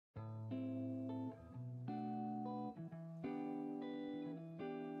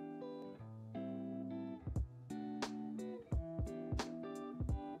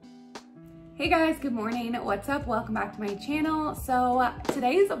Hey guys, good morning. What's up? Welcome back to my channel. So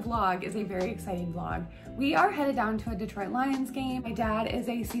today's vlog is a very exciting vlog. We are headed down to a Detroit Lions game. My dad is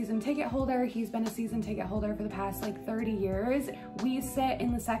a season ticket holder. He's been a season ticket holder for the past like 30 years. We sit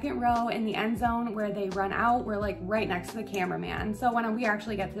in the second row in the end zone where they run out. We're like right next to the cameraman. So when we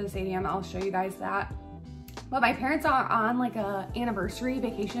actually get to the stadium, I'll show you guys that. But my parents are on like a anniversary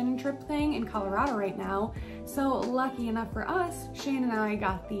vacation trip thing in Colorado right now. So lucky enough for us, Shane and I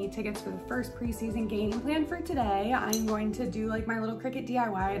got the tickets for the first preseason game planned for today. I'm going to do like my little cricket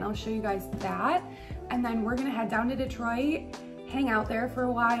DIY and I'll show you guys that. And then we're gonna head down to Detroit, hang out there for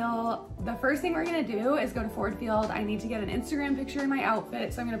a while. The first thing we're gonna do is go to Ford Field. I need to get an Instagram picture in my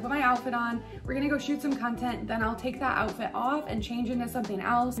outfit. So I'm gonna put my outfit on. We're gonna go shoot some content. Then I'll take that outfit off and change into something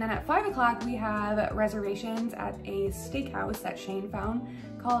else. And then at 5 o'clock, we have reservations at a steakhouse that Shane found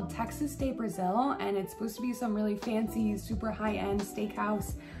called Texas Day Brazil. And it's supposed to be some really fancy, super high-end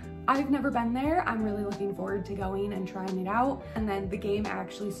steakhouse. I've never been there. I'm really looking forward to going and trying it out. And then the game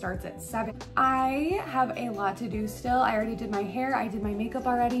actually starts at 7. I have a lot to do still. I already did my hair. I did my makeup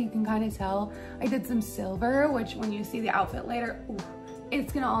already. You can kind of tell. I did some silver, which when you see the outfit later, ooh,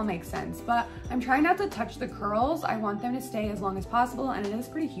 it's gonna all make sense. But I'm trying not to touch the curls. I want them to stay as long as possible, and it is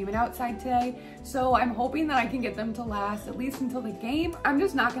pretty humid outside today. So I'm hoping that I can get them to last at least until the game. I'm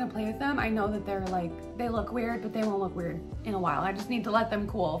just not gonna play with them. I know that they're like, they look weird, but they won't look weird in a while. I just need to let them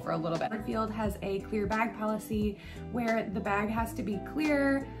cool for a little bit. Ford Field has a clear bag policy where the bag has to be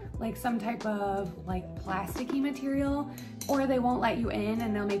clear, like some type of like plasticky material, or they won't let you in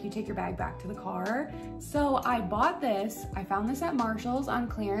and they'll make you take your bag back to the car. So I bought this. I found this at Marshall's on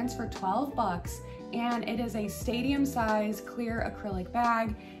clearance for 12 bucks, and it is a stadium size clear acrylic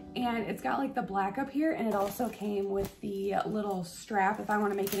bag. And it's got like the black up here, and it also came with the little strap if I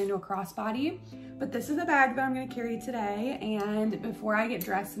want to make it into a crossbody. But this is the bag that I'm going to carry today, and before I get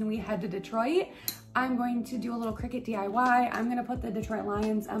dressed and we head to Detroit, I'm going to do a little cricket DIY. I'm going to put the Detroit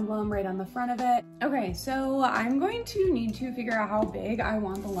Lions emblem right on the front of it. Okay, so I'm going to need to figure out how big I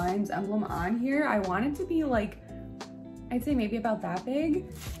want the Lions emblem on here. I want it to be like, I'd say maybe about that big.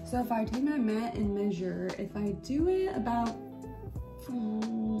 So if I take my mat and measure, if I do it about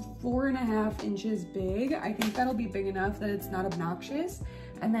 4.5 inches big, I think that'll be big enough that it's not obnoxious.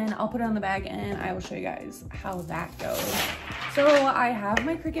 And then I'll put it on the bag and I will show you guys how that goes. So I have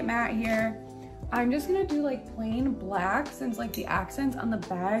my cricket mat here. I'm just gonna do like plain black, since like the accents on the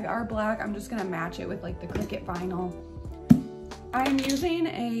bag are black. I'm just gonna match it with like the cricket vinyl. I'm using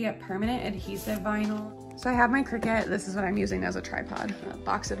a permanent adhesive vinyl. So I have my cricket. This is what I'm using as a tripod, a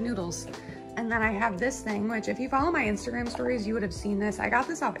box of noodles. And then I have this thing, which if you follow my Instagram stories, you would have seen this. I got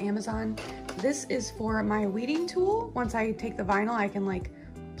this off Amazon. This is for my weeding tool. Once I take the vinyl, I can like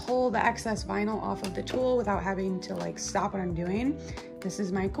pull the excess vinyl off of the tool without having to like stop what I'm doing. This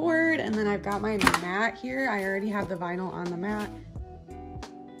is my cord, and then I've got my mat here. I already have the vinyl on the mat.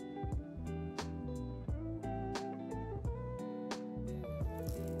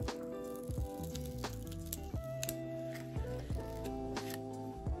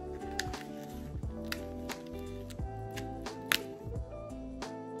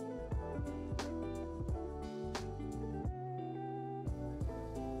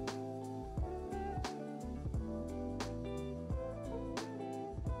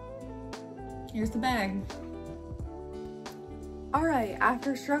 Here's the bag. All right,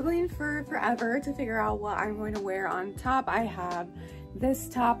 after struggling for forever to figure out what I'm going to wear on top, I have this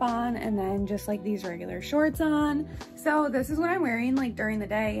top on and then just like these regular shorts on. So this is what I'm wearing like during the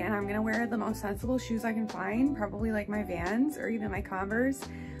day, and I'm gonna wear the most sensible shoes I can find, probably like my Vans or even my Converse.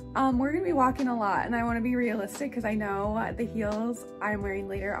 We're gonna be walking a lot, and I wanna be realistic because I know the heels I'm wearing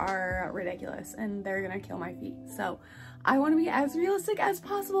later are ridiculous and they're gonna kill my feet. So I wanna be as realistic as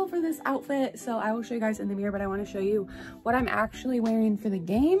possible for this outfit. So I will show you guys in the mirror, but I wanna show you what I'm actually wearing for the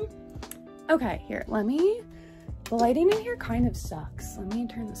game. Okay, here, the lighting in here kind of sucks. Let me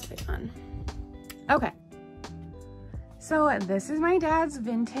turn this light on. Okay. So this is my dad's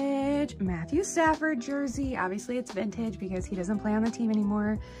vintage Matthew Stafford jersey. Obviously it's vintage because he doesn't play on the team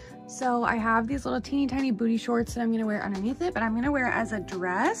anymore. So I have these little teeny tiny booty shorts that I'm gonna wear underneath it, but I'm gonna wear it as a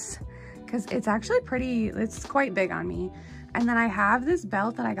dress because it's actually pretty, it's quite big on me. And then I have this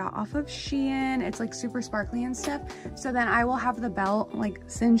belt that I got off of Shein. It's like super sparkly and stuff. So then I will have the belt like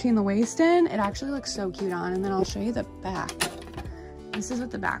cinching the waist in. It actually looks so cute on. And then I'll show you the back. This is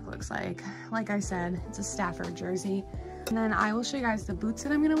what the back looks like. Like I said, it's a Stafford jersey. And then I will show you guys the boots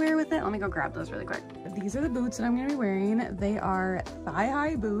that I'm gonna wear with it. Let me go grab those really quick. These are the boots that I'm gonna be wearing. They are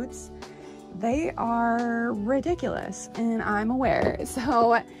thigh-high boots. They are ridiculous, and I'm aware.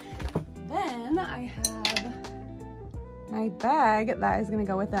 So then I have my bag that is gonna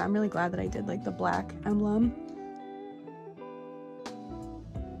go with it. I'm really glad that I did like the black emblem.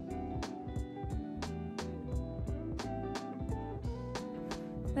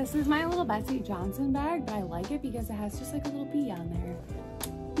 This is my little Betsy Johnson bag, but I like it because it has just like a little bee on there.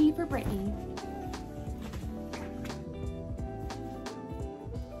 B for Brittney.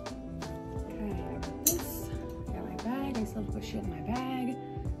 Okay, I got this. I got my bag. I still have to put shit in my bag.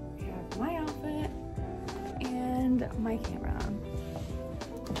 I have my outfit and my camera.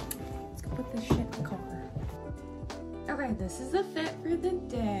 Let's go put this shit in the car. Okay, this is the fit for the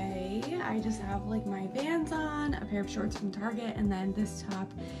day. I just have like my Vans on, a pair of shorts from Target, and then this top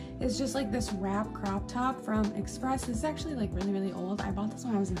is just like this wrap crop top from Express. This is actually like really, really old. I bought this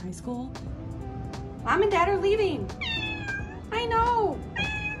when I was in high school. Mom and Dad are leaving. I know.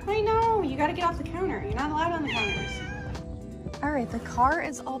 I know. You gotta get off the counter. You're not allowed on the counters. All right, the car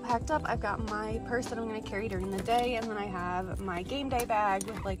is all packed up. I've got my purse that I'm gonna carry during the day, and then I have my game day bag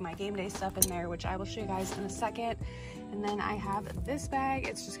with like my game day stuff in there, which I will show you guys in a second. And then I have this bag.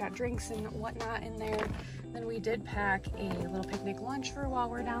 It's just got drinks and whatnot in there. Then we did pack a little picnic lunch for while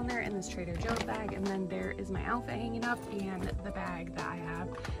we're down there in this Trader Joe's bag. And then there is my outfit hanging up and the bag that I have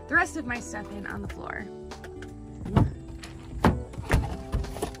the rest of my stuff in on the floor.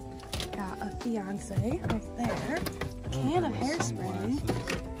 Got a fiance right there. A can of hairspray.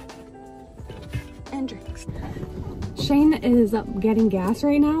 And drinks. Shane is getting gas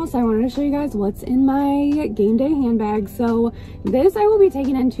right now, so I wanted to show you guys what's in my game day handbag. So this I will be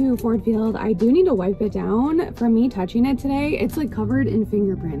taking into Ford Field. I do need to wipe it down from me touching it today. It's like covered in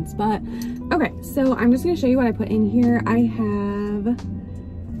fingerprints, but okay, so I'm just gonna show you what I put in here. I have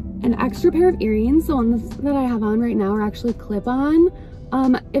an extra pair of earrings. The ones that I have on right now are actually clip-on.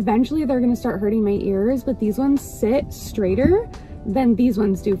 Eventually they're gonna start hurting my ears, but these ones sit straighter than these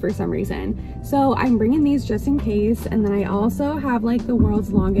ones do for some reason. So I'm bringing these just in case. And then I also have like the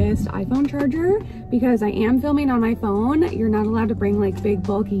world's longest iPhone charger because I am filming on my phone. You're not allowed to bring like big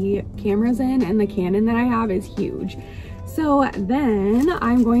bulky cameras in, and the Canon that I have is huge. So then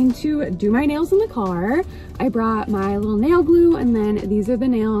I'm going to do my nails in the car. I brought my little nail glue, and then these are the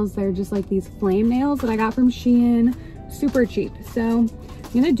nails. They're just like these flame nails that I got from Shein, super cheap. So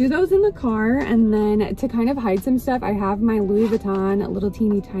I'm gonna do those in the car, and then to kind of hide some stuff, I have my Louis Vuitton little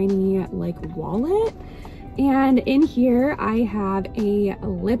teeny tiny like wallet. And in here I have a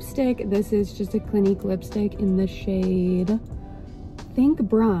lipstick. This is just a Clinique lipstick in the shade Think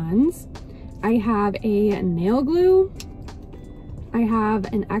Bronze. I have a nail glue. I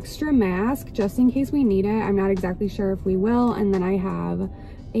have an extra mask just in case we need it. I'm not exactly sure if we will. And then I have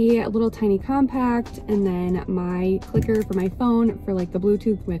a little tiny compact, and then my clicker for my phone for like the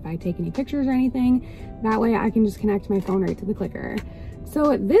Bluetooth if I take any pictures or anything. That way I can just connect my phone right to the clicker.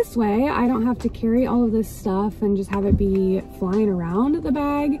 So this way I don't have to carry all of this stuff and just have it be flying around the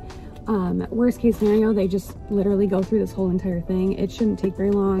bag. Worst case scenario, they just literally go through this whole entire thing. It shouldn't take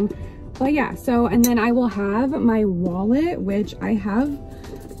very long. But yeah, so, and then I will have my wallet, which I have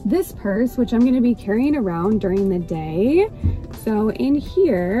this purse, which I'm going to be carrying around during the day. So in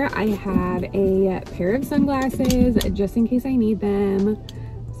here I have a pair of sunglasses just in case I need them.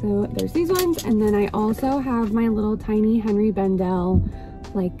 So there's these ones, and then I also have my little tiny Henry Bendel,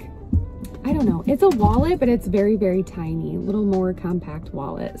 like, I don't know, it's a wallet, but it's very, very tiny, little more compact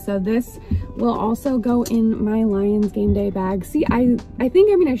wallet. So this will also go in my Lions game day bag. See, I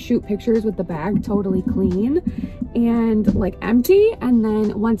think I'm gonna shoot pictures with the bag totally clean and like empty, and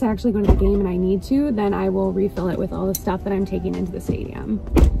then once I actually go to the game and I need to, then I will refill it with all the stuff that I'm taking into the stadium.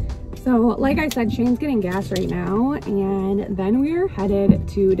 So like I said, Shane's getting gas right now, and then we are headed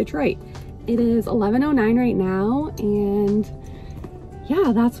to Detroit. It is 11:09 right now, and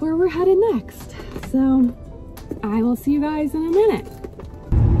yeah, that's where we're headed next. So I will see you guys in a minute.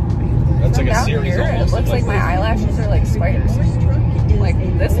 That's like a series. It looks like my eyelashes are like spiders. Like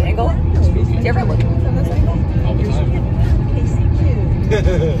this angle. Do you ever look at them from this angle? All the time.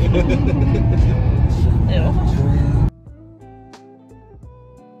 Ew.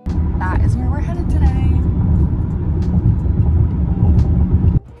 That is where we're headed today.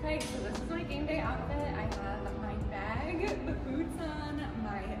 Okay, so this is my game day outfit. I have my bag, the boots on,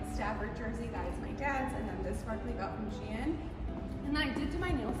 my Stafford jersey, that is my dad's, and then this sparkly belt from Shein. And then I did do my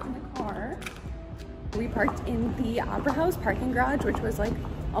nails in the car. We parked in the Opera House parking garage, which was like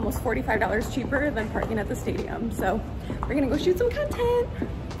almost $45 cheaper than parking at the stadium. So we're gonna go shoot some content.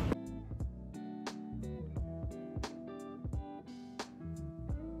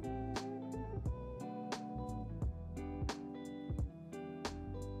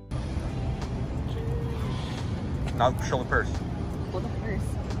 Now show the purse. Pull the purse.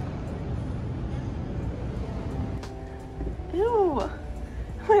 Ew.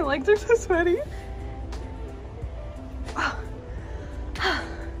 My legs are so sweaty.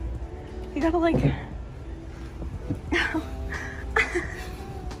 You gotta like...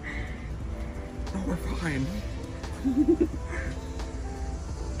 Oh, we're fine.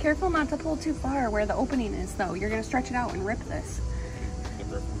 Careful not to pull too far where the opening is though. You're gonna stretch it out and rip this.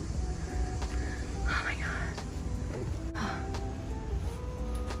 Oh my god.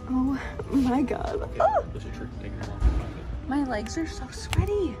 Oh my god. Oh. My legs are so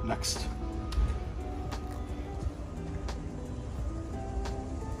sweaty. Next.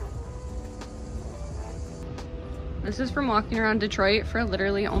 This is from walking around Detroit for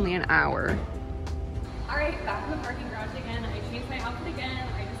literally only an hour. All right, back in the parking garage again. I changed my outfit again.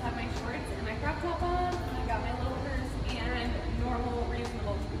 I just have my shorts and my crop top on, and I got my loafers and normal,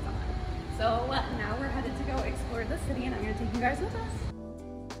 reasonable shoes on. So now we're headed to go explore the city, and I'm gonna take you guys with us.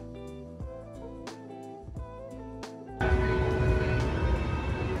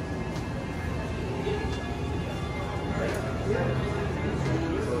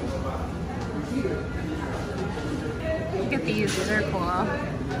 Look at these are cool.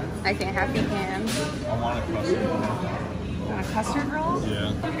 I can't have pecans. I want a custard roll. Want a custard roll?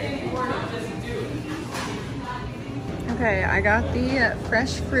 Yeah. Okay, I got the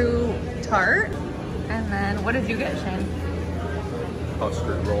fresh fruit tart. And then, what did you get, Shane?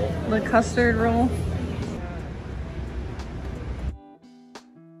 Custard roll. The custard roll.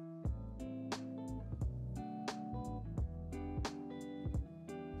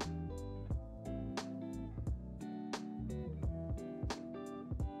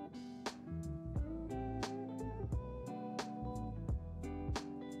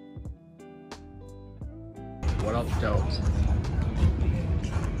 What else does?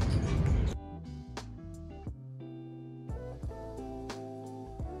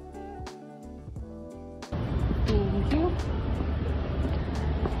 Thank you.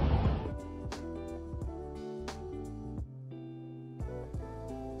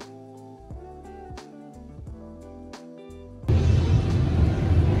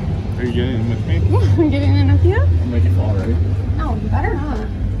 Are you getting in with me? Yeah, I'm getting in with you. I'll make you fall, ready? No, you better not.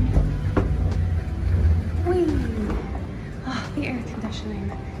 Whee. Oh, the air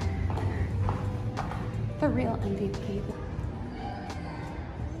conditioning. The real MVP.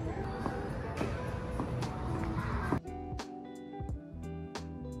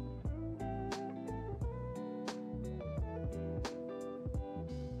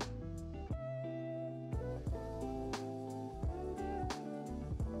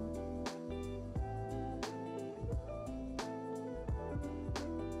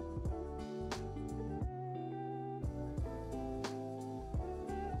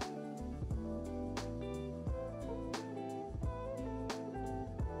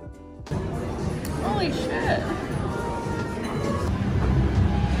 Holy shit.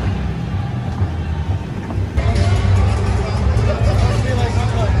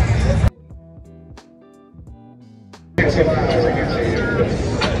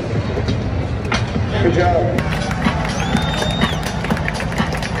 Good job.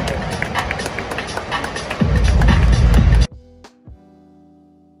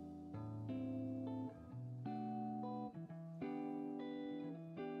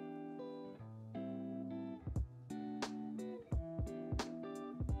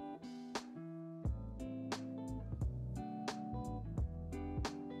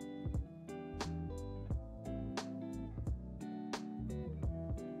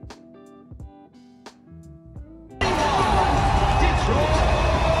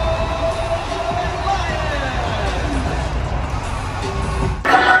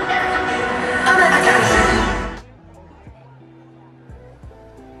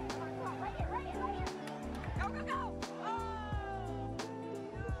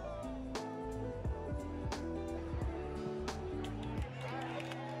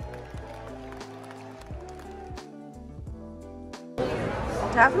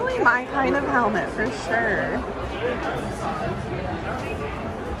 Definitely my kind of helmet for sure.